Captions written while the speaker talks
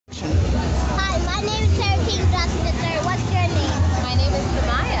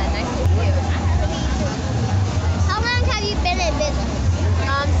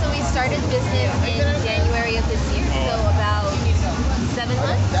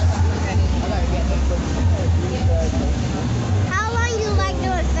How long you like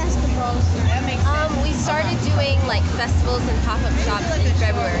doing festivals? We started doing like festivals and pop-up shops in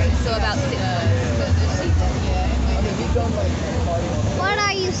February, so about 6 months. What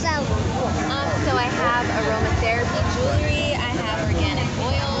are you selling? So I have aromatherapy jewelry, I have organic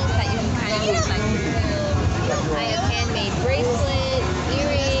oils that you can kind of use like I have handmade bracelets,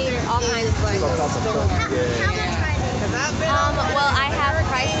 earrings, all kinds of things. How much are they? Well, I have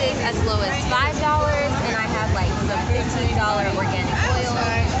prices as low as $5, and I have like some $15 organic oil,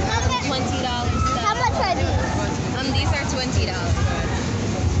 $20 stuff. How much are these? These are $20.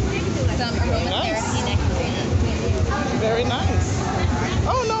 Some aromatherapy necklaces. Very nice.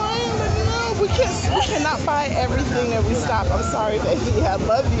 Oh no, I ain't letting you know. We cannot buy everything that we stop. I'm sorry, baby. I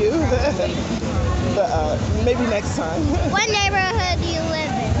love you. But maybe next time. What neighborhood do you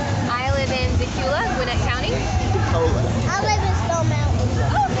live in? I live in Dacula, Gwinnett County. Cola. I live in